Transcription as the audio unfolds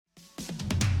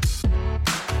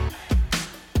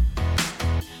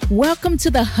Welcome to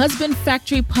the Husband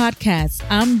Factory Podcast.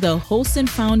 I'm the host and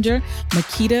founder,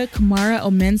 Makita Kamara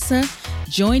Omensa.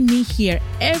 Join me here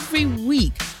every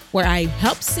week where I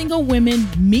help single women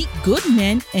meet good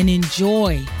men and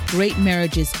enjoy great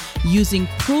marriages using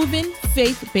proven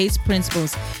faith-based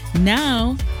principles.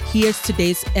 Now, here's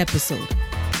today's episode.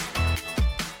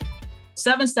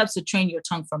 7 steps to train your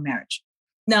tongue for marriage.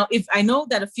 Now, if I know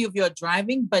that a few of you are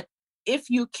driving, but if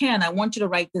you can, I want you to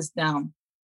write this down.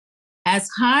 As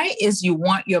high as you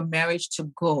want your marriage to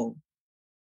go,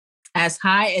 as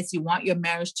high as you want your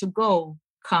marriage to go,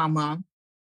 comma,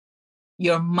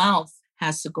 your mouth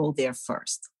has to go there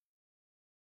first.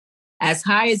 As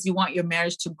high as you want your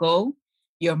marriage to go,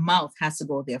 your mouth has to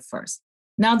go there first.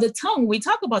 Now, the tongue, we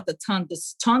talk about the tongue.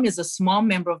 This tongue is a small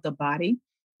member of the body.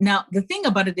 Now, the thing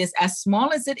about it is, as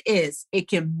small as it is, it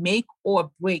can make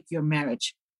or break your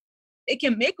marriage. It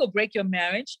can make or break your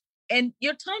marriage. And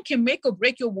your tongue can make or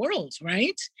break your world,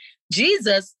 right?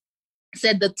 Jesus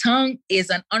said the tongue is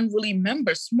an unruly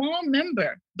member, small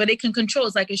member, but it can control.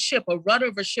 It's like a ship. A rudder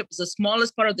of a ship is the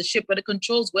smallest part of the ship, but it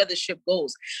controls where the ship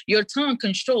goes. Your tongue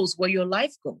controls where your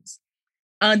life goes.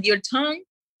 And your tongue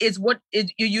is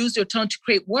you use your tongue to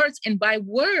create words. And by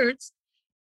words,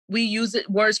 we use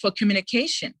words for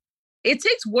communication. It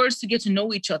takes words to get to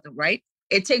know each other, right?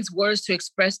 It takes words to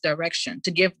express direction,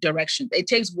 to give direction. It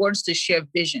takes words to share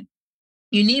vision.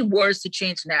 You need words to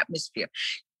change an atmosphere.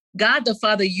 God the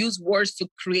Father used words to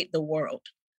create the world.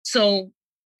 So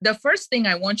the first thing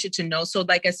I want you to know, so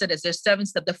like I said, there's 7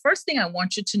 steps. The first thing I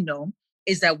want you to know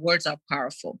is that words are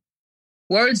powerful.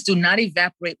 Words do not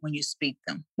evaporate when you speak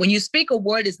them. When you speak a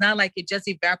word, it's not like it just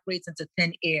evaporates into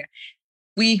thin air.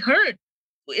 We heard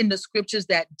in the scriptures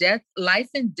that life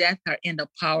and death are in the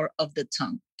power of the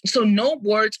tongue. So no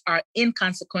words are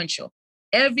inconsequential.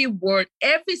 Every word,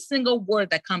 every single word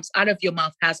that comes out of your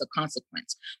mouth has a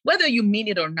consequence, whether you mean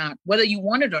it or not, whether you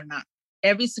want it or not.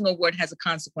 Every single word has a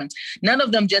consequence. None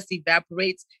of them just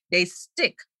evaporates. They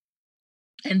stick,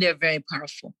 and they're very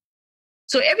powerful.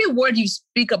 So every word you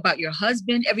speak about your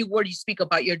husband, every word you speak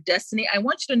about your destiny, I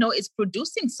want you to know it's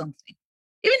producing something.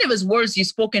 Even if it's words you've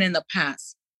spoken in the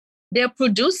past, they're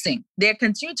producing. They're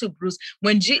continuing to produce.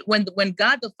 When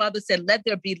God the Father said, "Let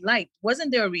there be light,"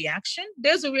 wasn't there a reaction?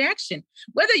 There's a reaction.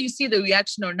 Whether you see the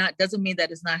reaction or not doesn't mean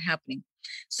that it's not happening.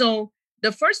 So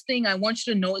the first thing I want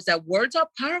you to know is that words are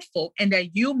powerful and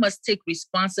that you must take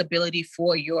responsibility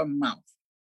for your mouth.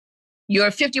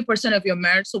 You're 50% of your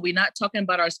marriage. So we're not talking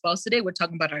about our spouse today. We're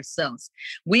talking about ourselves.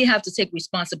 We have to take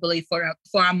responsibility for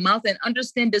our mouth and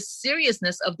understand the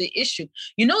seriousness of the issue.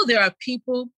 You know, there are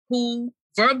people who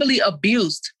verbally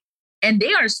abused, and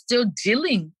they are still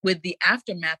dealing with the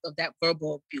aftermath of that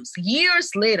verbal abuse.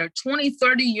 Years later, 20,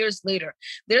 30 years later,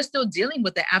 they're still dealing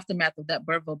with the aftermath of that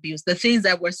verbal abuse, the things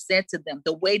that were said to them,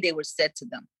 the way they were said to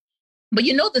them. But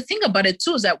you know, the thing about it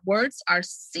too is that words are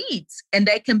seeds, and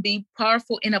they can be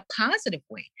powerful in a positive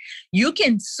way. You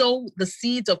can sow the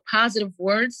seeds of positive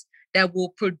words that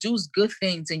will produce good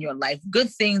things in your life, good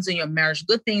things in your marriage,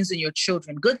 good things in your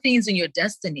children, good things in your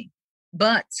destiny.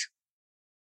 But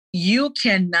you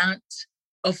cannot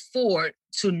afford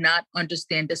to not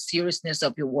understand the seriousness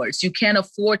of your words. You can't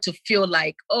afford to feel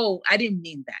like, oh, I didn't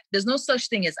mean that. There's no such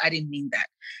thing as I didn't mean that.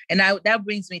 And that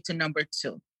brings me to number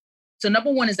 2. So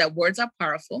number 1 is that words are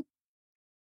powerful.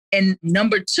 And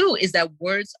number 2 is that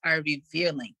words are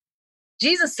revealing.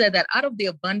 Jesus said that out of the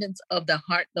abundance of the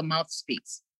heart, the mouth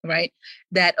speaks. Right?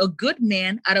 That a good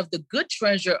man out of the good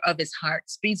treasure of his heart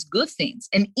speaks good things.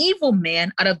 An evil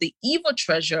man out of the evil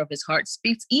treasure of his heart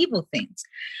speaks evil things.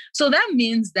 So that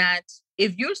means that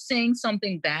if you're saying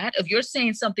something bad, if you're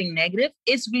saying something negative,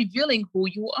 it's revealing who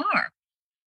you are.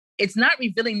 It's not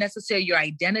revealing necessarily your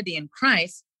identity in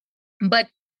Christ. But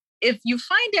if you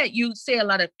find that you say a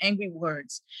lot of angry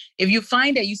words, if you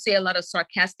find that you say a lot of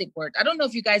sarcastic words, I don't know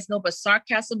if you guys know, but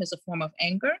sarcasm is a form of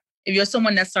anger. If you're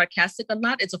someone that's sarcastic a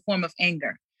lot, it's a form of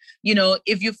anger. You know,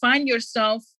 if you find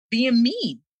yourself being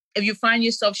mean, if you find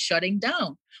yourself shutting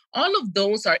down, all of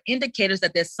those are indicators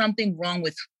that there's something wrong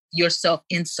with yourself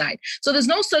inside. So there's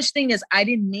no such thing as I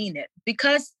didn't mean it,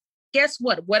 because guess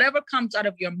what? Whatever comes out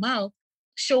of your mouth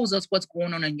shows us what's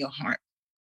going on in your heart.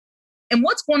 And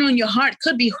what's going on in your heart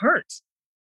could be hurt.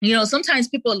 You know, sometimes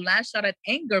people lash out at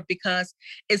anger because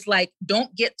it's like,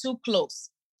 don't get too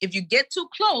close. If you get too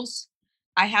close,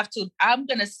 I'm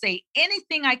going to say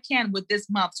anything I can with this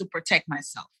mouth to protect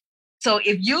myself. So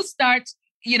if you start,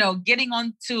 getting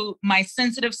onto my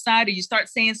sensitive side, or you start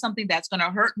saying something that's going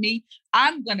to hurt me,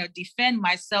 I'm going to defend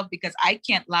myself because I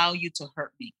can't allow you to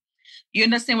hurt me. You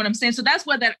understand what I'm saying? So that's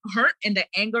where that hurt and the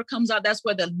anger comes out. That's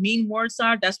where the mean words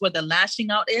are. That's where the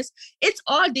lashing out is. It's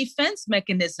all defense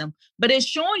mechanism, but it's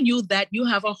showing you that you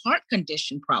have a heart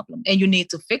condition problem and you need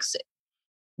to fix it.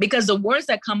 Because the words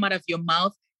that come out of your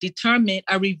mouth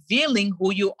are revealing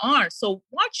who you are. So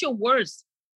watch your words.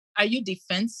 Are you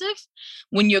defensive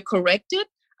when you're corrected?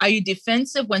 Are you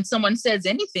defensive when someone says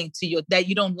anything to you that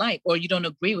you don't like or you don't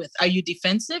agree with? Are you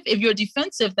defensive? If you're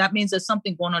defensive, that means there's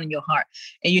something going on in your heart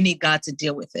and you need God to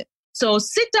deal with it. So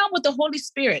sit down with the Holy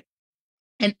Spirit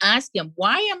and ask him,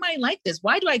 why am I like this?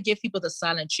 Why do I give people the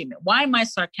silent treatment? Why am I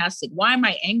sarcastic? Why am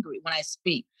I angry when I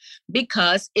speak?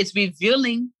 Because it's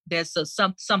revealing there's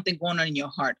something going on in your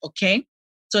heart, okay?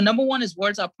 So number one is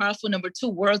words are powerful. Number two,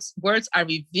 words are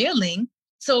revealing.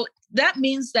 So that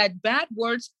means that bad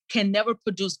words can never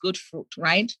produce good fruit,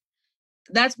 right?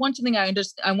 That's one thing I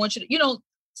understand. I want you to,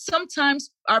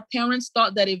 sometimes our parents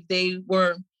thought that if they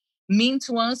were mean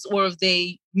to us or if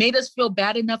they made us feel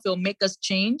bad enough, it'll make us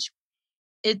change.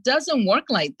 It doesn't work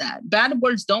like that. Bad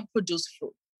words don't produce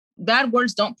fruit. Bad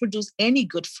words don't produce any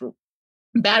good fruit.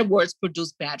 Bad words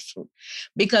produce bad fruit.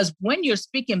 Because when you're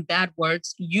speaking bad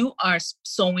words, you are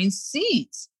sowing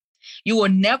seeds. You will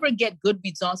never get good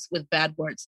results with bad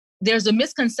words. There's a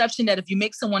misconception that if you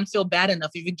make someone feel bad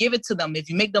enough, if you give it to them, if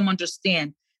you make them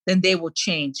understand, then they will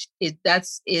change. That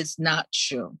is not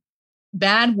true.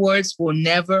 Bad words will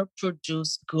never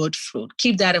produce good fruit.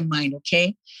 Keep that in mind,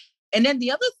 okay? And then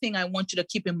the other thing I want you to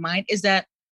keep in mind is that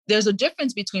there's a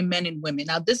difference between men and women.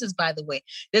 Now, this is, by the way,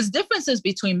 there's differences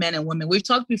between men and women. We've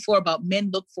talked before about men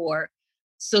look for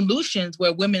solutions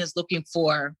where women is looking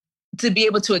for to be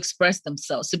able to express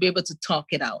themselves, to be able to talk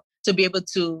it out, to be able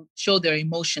to show their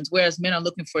emotions, whereas men are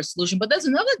looking for a solution. But there's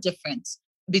another difference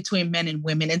between men and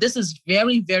women. And this is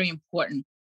very, very important.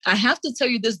 I have to tell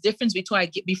you this difference before I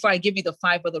give you the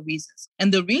 5 other reasons.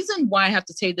 And the reason why I have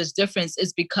to tell you this difference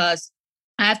is because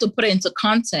I have to put it into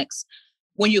context.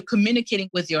 When you're communicating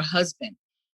with your husband,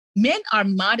 men are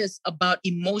modest about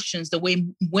emotions the way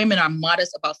women are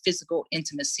modest about physical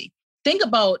intimacy. Think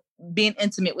about being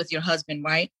intimate with your husband,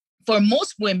 right? For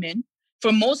most women,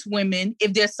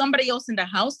 if there's somebody else in the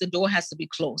house, the door has to be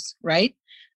closed, right?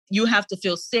 You have to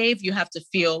feel safe. You have to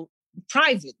feel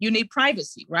private. You need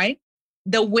privacy, right?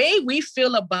 The way we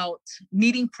feel about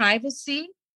needing privacy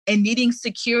and needing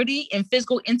security and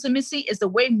physical intimacy is the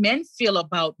way men feel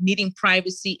about needing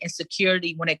privacy and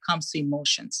security when it comes to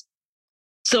emotions.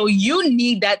 So you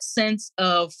need that sense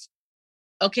of,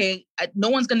 okay, no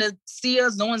one's going to see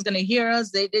us. No one's going to hear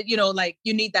us.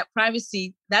 You need that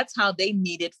privacy. That's how they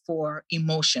need it for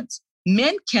emotions.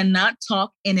 Men cannot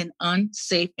talk in an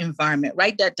unsafe environment.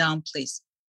 Write that down, please.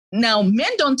 Now, men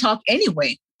don't talk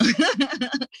anyway.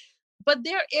 But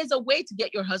there is a way to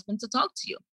get your husband to talk to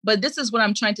you. But this is what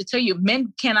I'm trying to tell you.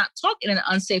 Men cannot talk in an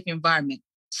unsafe environment.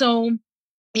 So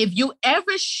if you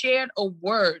ever shared a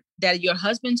word that your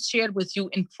husband shared with you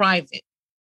in private,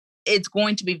 it's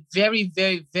going to be very,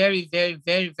 very, very, very,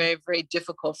 very, very, very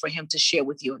difficult for him to share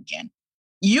with you again.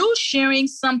 You sharing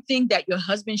something that your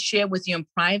husband shared with you in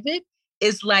private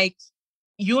is like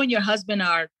you and your husband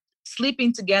are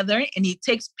sleeping together and he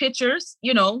takes pictures,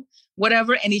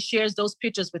 whatever, and he shares those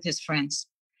pictures with his friends.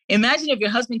 Imagine if your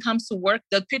husband comes to work,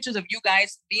 the pictures of you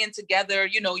guys being together,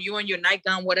 you in your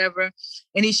nightgown, whatever,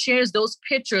 and he shares those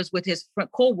pictures with his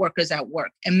co-workers at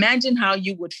work. Imagine how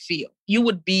you would feel. You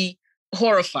would be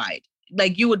horrified.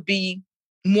 Like you would be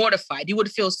mortified. You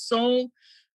would feel so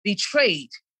betrayed.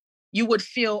 You would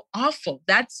feel awful.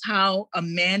 That's how a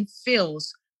man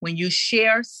feels when you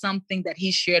share something that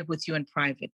he shared with you in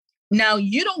private. Now,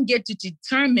 you don't get to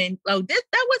determine, that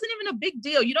wasn't even a big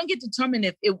deal. You don't get to determine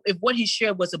if what he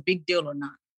shared was a big deal or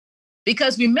not.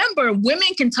 Because remember, women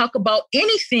can talk about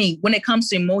anything when it comes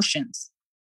to emotions,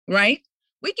 right?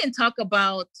 We can talk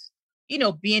about,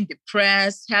 being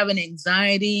depressed, having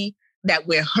anxiety, that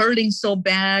we're hurting so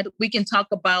bad. We can talk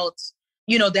about,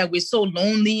 that we're so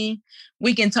lonely.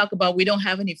 We can talk about we don't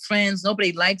have any friends.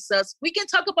 Nobody likes us. We can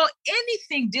talk about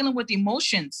anything dealing with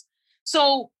emotions.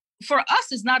 So for us,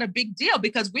 it's not a big deal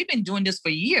because we've been doing this for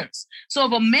years. So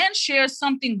if a man shares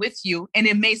something with you, and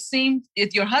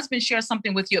if your husband shares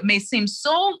something with you, it may seem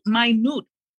so minute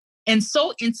and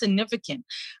so insignificant,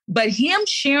 but him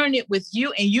sharing it with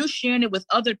you and you sharing it with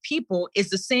other people is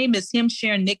the same as him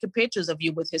sharing naked pictures of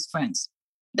you with his friends.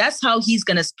 That's how he's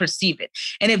going to perceive it.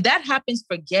 And if that happens,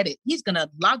 forget it. He's going to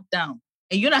lock down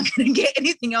and you're not going to get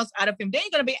anything else out of him. Then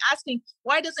you're going to be asking,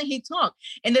 why doesn't he talk?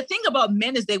 And the thing about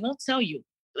men is they won't tell you.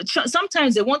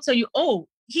 Sometimes they won't tell you, oh,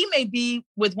 he may be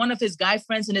with one of his guy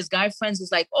friends and his guy friends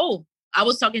is like, oh, I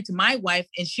was talking to my wife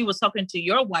and she was talking to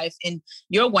your wife and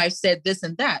your wife said this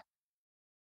and that.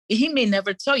 He may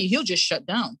never tell you. He'll just shut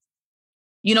down.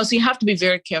 So you have to be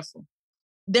very careful.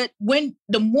 That when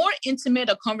the more intimate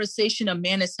a conversation a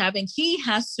man is having, he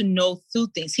has to know two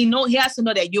things. He has to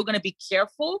know that you're going to be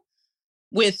careful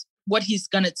with what he's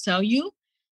going to tell you,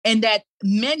 and that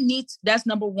men that's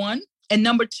number one. And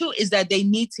number two is that they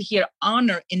need to hear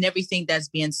honor in everything that's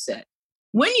being said.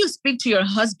 When you speak to your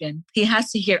husband, he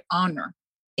has to hear honor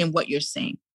in what you're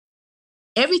saying.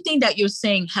 Everything that you're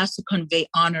saying has to convey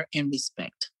honor and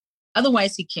respect.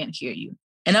 Otherwise, he can't hear you.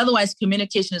 And otherwise,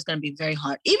 communication is going to be very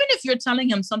hard. Even if you're telling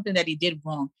him something that he did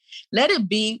wrong, let it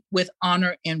be with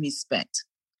honor and respect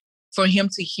for him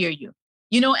to hear you.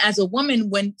 As a woman,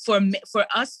 for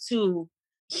us to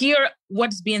hear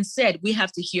what's being said, we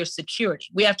have to hear security.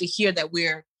 We have to hear that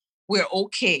we're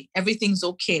okay. Everything's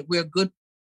okay. We're good.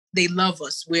 They love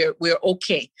us. We're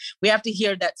okay. We have to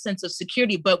hear that sense of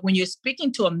security. But when you're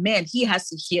speaking to a man, he has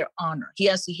to hear honor. He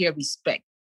has to hear respect.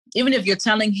 Even if you're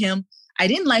telling him, I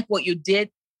didn't like what you did,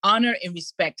 honor and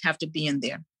respect have to be in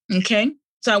there. Okay?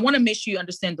 So I want to make sure you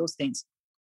understand those things.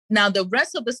 Now, the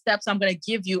rest of the steps I'm going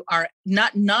to give you are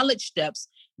not knowledge steps,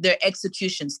 they're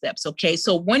execution steps. Okay?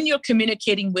 So when you're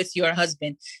communicating with your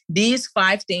husband, these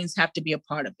 5 things have to be a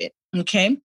part of it.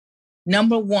 Okay?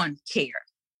 Number 1, care.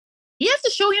 You have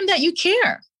to show him that you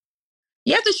care.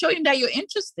 You have to show him that you're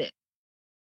interested.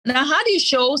 Now, how do you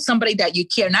show somebody that you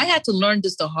care? And I had to learn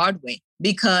this the hard way,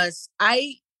 because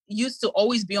I used to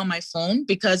always be on my phone,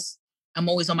 because I'm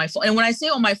always on my phone. And when I say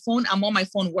on my phone, I'm on my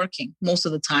phone working most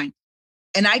of the time.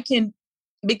 And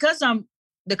because I'm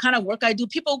the kind of work I do,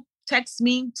 people text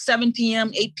me 7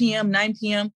 p.m., 8 p.m., 9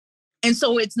 p.m. And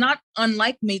so it's not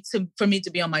unlike me for me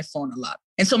to be on my phone a lot.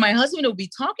 And so my husband will be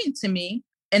talking to me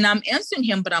and I'm answering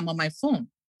him, but I'm on my phone.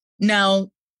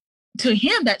 Now, to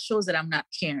him, that shows that I'm not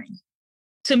caring.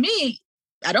 To me,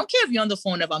 I don't care if you're on the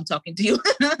phone if I'm talking to you.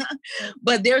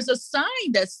 But there's a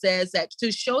sign that says that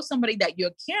to show somebody that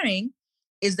you're caring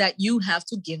is that you have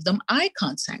to give them eye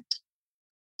contact.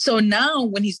 So now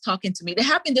when he's talking to me, that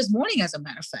happened this morning, as a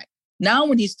matter of fact. Now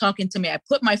when he's talking to me, I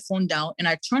put my phone down and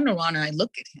I turn around and I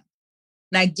look at him.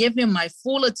 And I give him my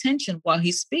full attention while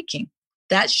he's speaking.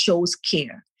 That shows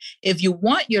care. If you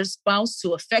want your spouse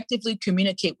to effectively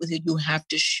communicate with you, you have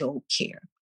to show care.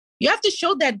 You have to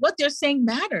show that what they're saying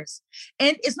matters.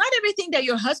 And it's not everything that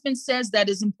your husband says that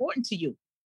is important to you.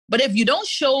 But if you don't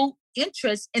show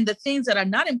interest in the things that are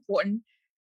not important,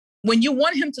 when you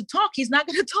want him to talk, he's not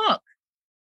going to talk.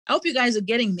 I hope you guys are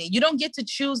getting me. You don't get to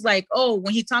choose like, oh,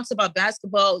 when he talks about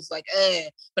basketball, it's like,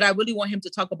 but I really want him to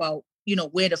talk about,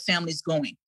 where the family's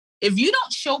going. If you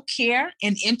don't show care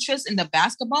and interest in the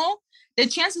basketball, the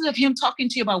chances of him talking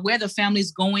to you about where the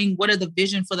family's going, what are the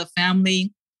vision for the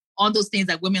family, all those things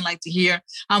that women like to hear,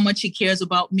 how much he cares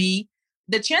about me,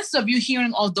 the chances of you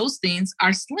hearing all those things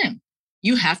are slim.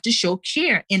 You have to show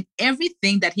care in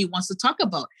everything that he wants to talk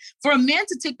about. For a man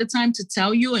to take the time to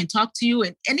tell you and talk to you,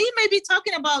 and he may be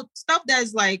talking about stuff that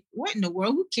is like, what in the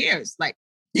world? Who cares? Like,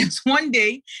 there's one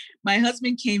day my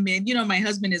husband came in. My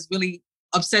husband is really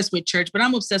obsessed with church, but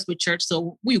I'm obsessed with church,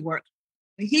 so we work.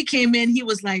 He came in, he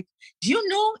was like, do you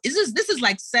know, this is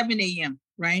like 7 a.m.,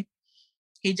 right?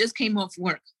 He just came off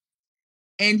work.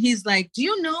 And he's like, do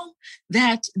you know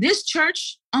that this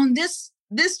church, on this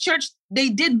church, they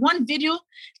did one video,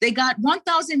 they got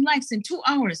 1,000 likes in 2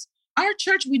 hours. Our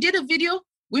church, we did a video,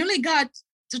 we only got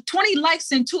 20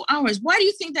 likes in 2 hours. Why do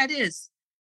you think that is?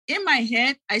 In my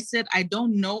head, I said, I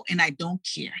don't know and I don't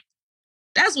care.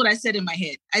 That's what I said in my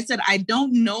head. I said, I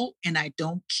don't know and I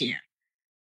don't care.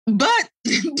 But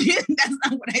that's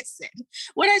not what I said.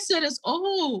 What I said is,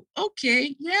 oh,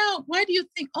 okay, yeah, why do you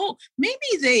think? Oh, maybe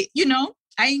they,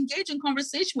 I engage in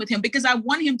conversation with him because I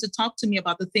want him to talk to me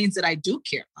about the things that I do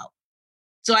care about.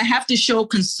 So I have to show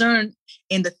concern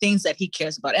in the things that he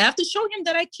cares about. I have to show him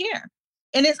that I care.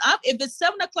 And if it's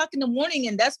 7 o'clock in the morning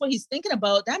and that's what he's thinking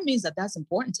about, that means that that's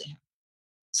important to him.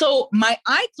 So my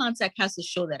eye contact has to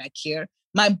show that I care.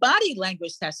 My body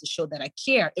language has to show that I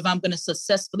care if I'm going to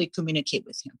successfully communicate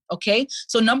with him. Okay.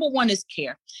 So number 1 is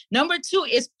care. Number 2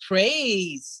 is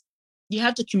praise. You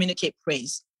have to communicate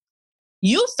praise.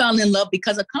 You fell in love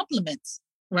because of compliments,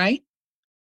 right?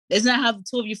 Isn't that how the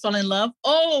two of you fell in love?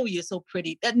 Oh, you're so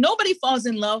pretty. That nobody falls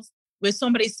in love with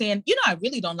somebody saying, I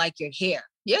really don't like your hair.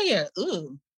 Your hair,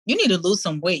 ooh, you need to lose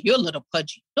some weight. You're a little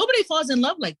pudgy. Nobody falls in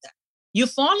love like that. You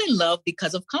fall in love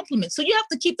because of compliments. So you have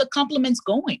to keep the compliments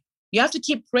going. You have to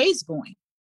keep praise going.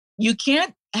 You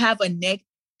can't have a negative.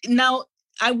 Now,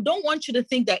 I don't want you to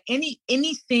think that any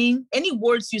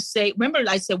words you say, remember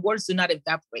I said words do not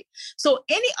evaporate. So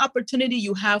any opportunity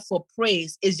you have for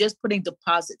praise is just putting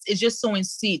deposits. It's just sowing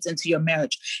seeds into your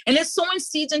marriage. And it's sowing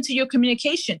seeds into your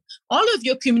communication. All of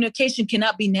your communication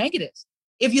cannot be negative.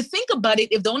 If you think about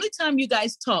it, if the only time you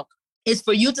guys talk is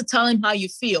for you to tell him how you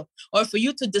feel, or for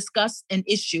you to discuss an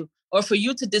issue, or for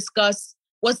you to discuss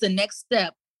what's the next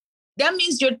step, that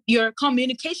means your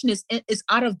communication is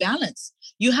out of balance.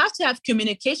 You have to have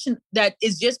communication that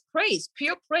is just praise,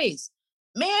 pure praise.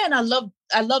 Man, I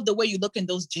love the way you look in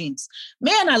those jeans.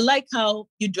 Man, I like how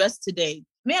you dress today.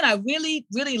 Man, I really,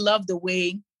 really love the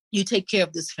way you take care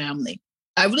of this family.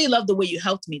 I really love the way you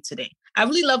helped me today. I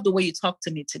really love the way you talked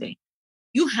to me today.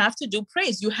 You have to do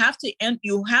praise. You have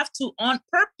to on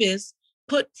purpose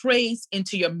put praise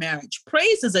into your marriage.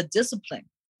 Praise is a discipline.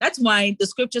 That's why the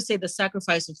scriptures say the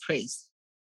sacrifice of praise,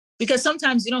 because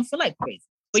sometimes you don't feel like praise,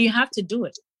 but you have to do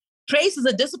it. Praise is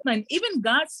a discipline. Even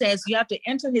God says you have to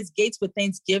enter his gates with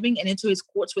thanksgiving and into his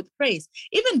courts with praise.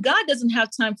 Even God doesn't have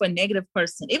time for a negative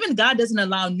person. Even God doesn't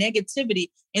allow negativity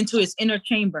into his inner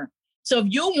chamber. So if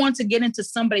you want to get into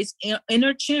somebody's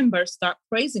inner chamber, start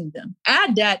praising them.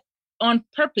 Add that on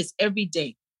purpose every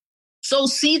day. Sow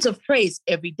seeds of praise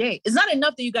every day. It's not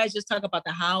enough that you guys just talk about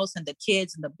the house and the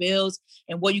kids and the bills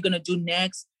and what you're going to do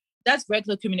next. That's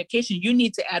regular communication. You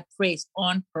need to add praise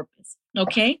on purpose.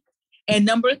 Okay. And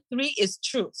number 3 is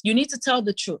truth. You need to tell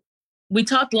the truth. We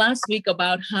talked last week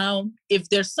about how if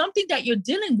there's something that you're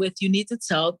dealing with, you need to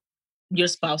tell your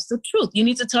spouse the truth. You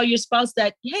need to tell your spouse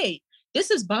that, hey,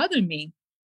 this is bothering me.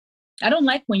 I don't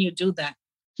like when you do that.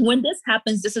 When this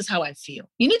happens, this is how I feel.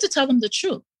 You need to tell them the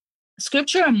truth.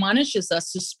 Scripture admonishes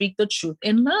us to speak the truth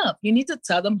in love. You need to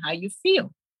tell them how you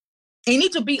feel. You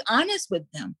need to be honest with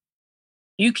them.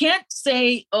 You can't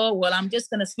say, oh, well, I'm just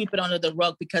going to sweep it under the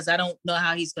rug because I don't know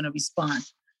how he's going to respond.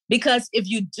 Because if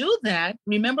you do that,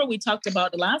 remember we talked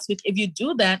about last week, if you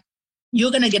do that,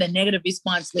 you're going to get a negative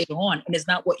response later on, and it's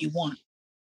not what you want.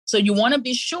 So you want to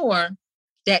be sure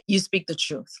that you speak the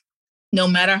truth, no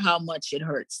matter how much it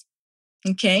hurts.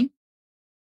 Okay?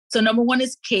 So number 1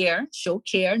 is care, show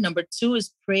care. Number 2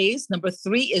 is praise. Number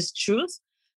 3 is truth.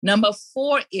 Number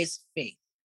 4 is faith.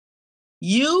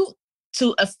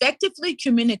 To effectively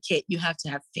communicate, you have to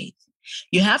have faith.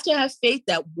 You have to have faith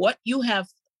that what you have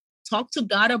talked to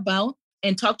God about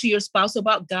and talked to your spouse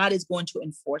about, God is going to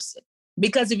enforce it.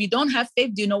 Because if you don't have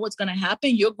faith, do you know what's going to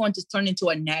happen? You're going to turn into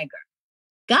a nagger.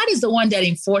 God is the one that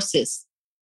enforces.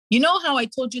 You know how I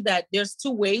told you that there's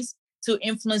 2 ways to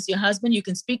influence your husband? You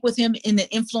can speak with him in an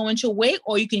influential way,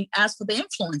 or you can ask for the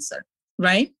influencer,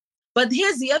 right? But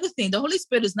here's the other thing. The Holy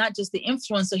Spirit is not just the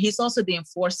influencer. He's also the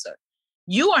enforcer.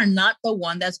 You are not the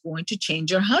one that's going to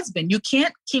change your husband. You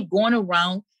can't keep going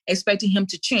around expecting him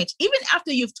to change, even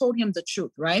after you've told him the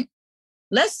truth, right?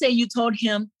 Let's say you told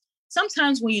him,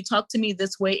 sometimes when you talk to me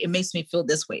this way, it makes me feel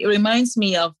this way. It reminds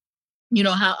me of,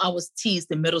 how I was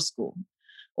teased in middle school,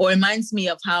 or it reminds me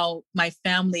of how my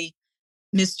family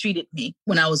mistreated me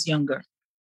when I was younger.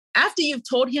 After you've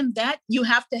told him that, you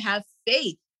have to have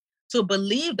faith to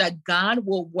believe that God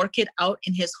will work it out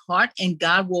in his heart, and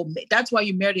God will. That's why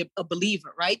you married a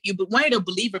believer, right? You wanted a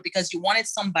believer because you wanted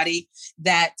somebody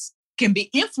that can be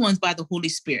influenced by the Holy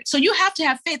Spirit. So you have to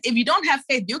have faith. If you don't have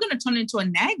faith, you're going to turn into a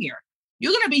nagger.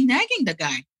 You're going to be nagging the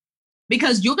guy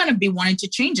because you're going to be wanting to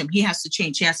change him. He has to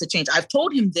change. He has to change. I've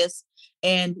told him this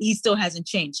and he still hasn't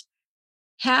changed.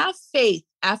 Have faith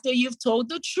after you've told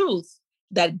the truth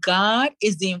that God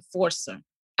is the enforcer.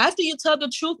 After you tell the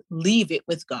truth, leave it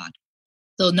with God.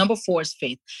 So number 4 is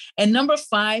faith. And number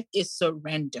 5 is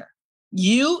surrender.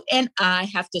 You and I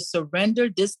have to surrender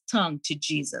this tongue to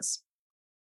Jesus.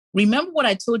 Remember what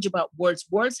I told you about words.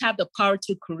 Words have the power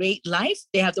to create life.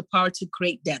 They have the power to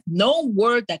create death. No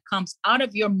word that comes out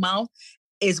of your mouth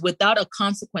is without a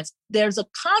consequence. There's a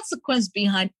consequence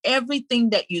behind everything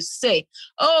that you say.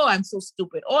 Oh, I'm so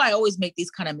stupid. Oh, I always make these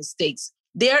kind of mistakes.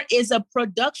 There is a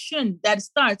production that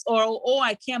starts, or, oh,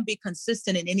 I can't be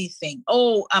consistent in anything.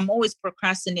 Oh, I'm always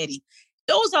procrastinating.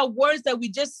 Those are words that we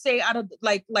just say out of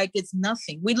like it's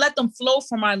nothing. We let them flow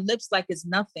from our lips like it's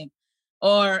nothing.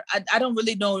 Or I don't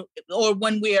really know. Or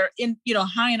when we're in,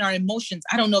 high in our emotions,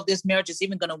 I don't know if this marriage is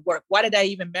even going to work. Why did I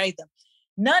even marry them?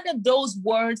 None of those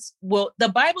words the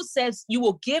Bible says you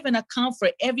will give an account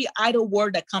for every idle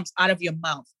word that comes out of your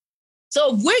mouth.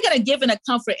 So if we're going to give an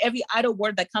account for every idle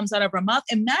word that comes out of our mouth,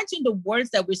 imagine the words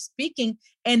that we're speaking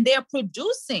and they're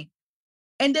producing.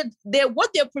 And what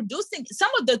they're producing,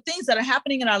 some of the things that are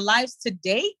happening in our lives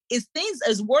today is things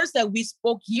as words that we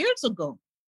spoke years ago,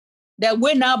 that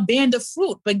we're now bearing the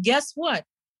fruit. But guess what?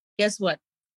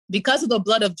 Because of the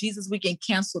blood of Jesus, we can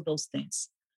cancel those things.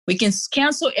 We can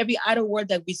cancel every idle word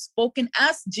that we've spoken.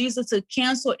 Ask Jesus to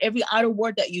cancel every idle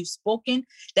word that you've spoken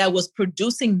that was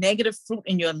producing negative fruit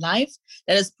in your life,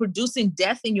 that is producing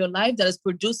death in your life, that is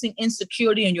producing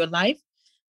insecurity in your life.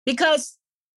 Because,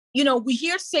 we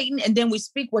hear Satan and then we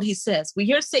speak what he says. We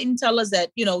hear Satan tell us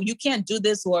that, you can't do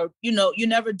this, or, you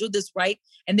never do this right.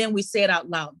 And then we say it out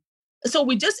loud. So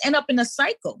we just end up in a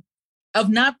cycle of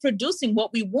not producing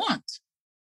what we want.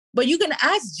 But you can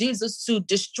ask Jesus to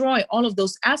destroy all of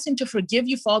those. Ask him to forgive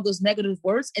you for all those negative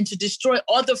words and to destroy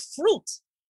all the fruit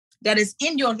that is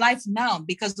in your life now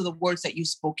because of the words that you've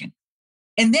spoken.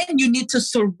 And then you need to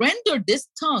surrender this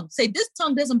tongue. Say, this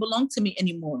tongue doesn't belong to me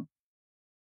anymore.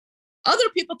 Other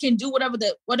people can do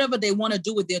whatever they want to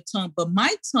do with their tongue, but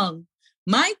my tongue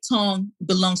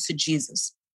belongs to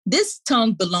Jesus. This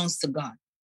tongue belongs to God.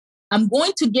 I'm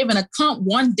going to give an account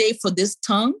one day for this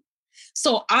tongue.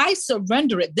 So I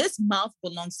surrender it. This mouth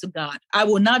belongs to God. I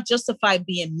will not justify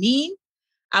being mean.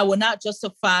 I will not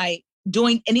justify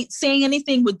saying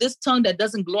anything with this tongue that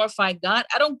doesn't glorify God.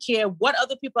 I don't care what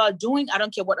other people are doing. I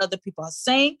don't care what other people are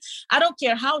saying. I don't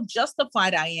care how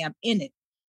justified I am in it.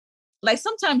 Like,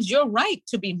 sometimes you're right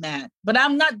to be mad, but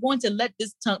I'm not going to let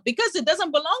this tongue, because it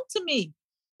doesn't belong to me.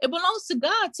 It belongs to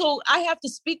God. So I have to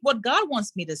speak what God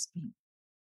wants me to speak.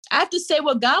 I have to say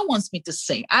what God wants me to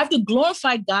say. I have to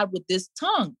glorify God with this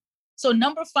tongue. So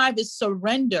number 5 is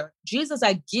surrender. Jesus,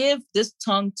 I give this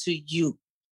tongue to you.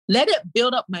 Let it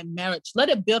build up my marriage. Let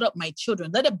it build up my children.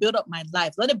 Let it build up my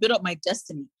life. Let it build up my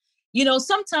destiny.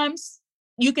 Sometimes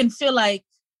you can feel like,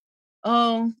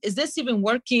 oh, is this even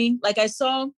working? Like I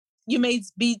saw, you may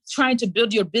be trying to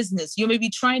build your business. You may be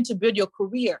trying to build your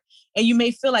career, and you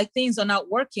may feel like things are not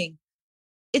working.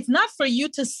 It's not for you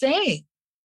to say.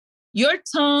 Your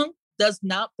tongue does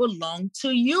not belong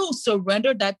to you.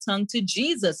 Surrender that tongue to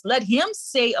Jesus. Let him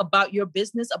say about your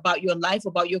business, about your life,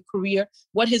 about your career,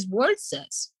 what his word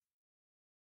says.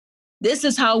 This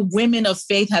is how women of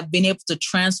faith have been able to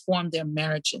transform their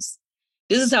marriages.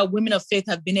 This is how women of faith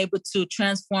have been able to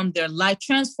transform their life,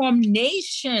 transform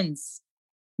nations,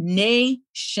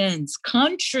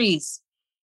 countries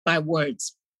by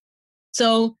words.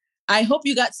 So I hope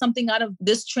you got something out of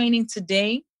this training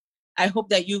today. I hope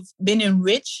that you've been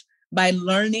enriched by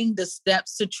learning the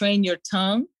steps to train your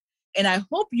tongue. And I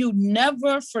hope you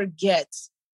never forget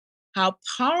how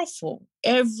powerful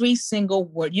every single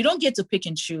word. You don't get to pick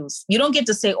and choose. You don't get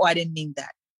to say, oh, I didn't mean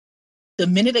that. The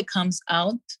minute it comes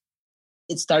out,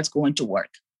 it starts going to work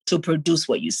to produce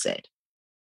what you said.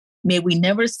 May we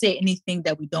never say anything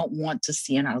that we don't want to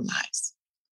see in our lives.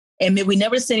 And may we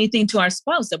never say anything to our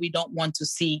spouse that we don't want to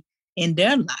see in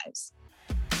their lives.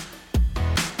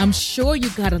 I'm sure you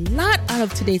got a lot out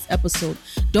of today's episode.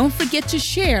 Don't forget to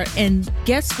share. And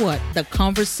guess what? The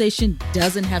conversation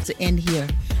doesn't have to end here.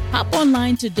 Hop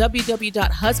online to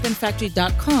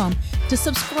www.husbandfactory.com to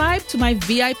subscribe to my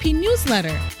VIP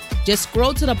newsletter. Just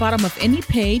scroll to the bottom of any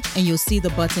page and you'll see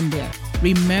the button there.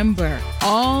 Remember,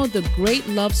 all the great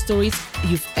love stories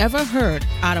you've ever heard,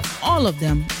 out of all of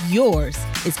them, yours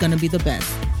is going to be the best.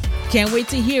 Can't wait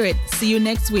to hear it. See you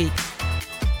next week.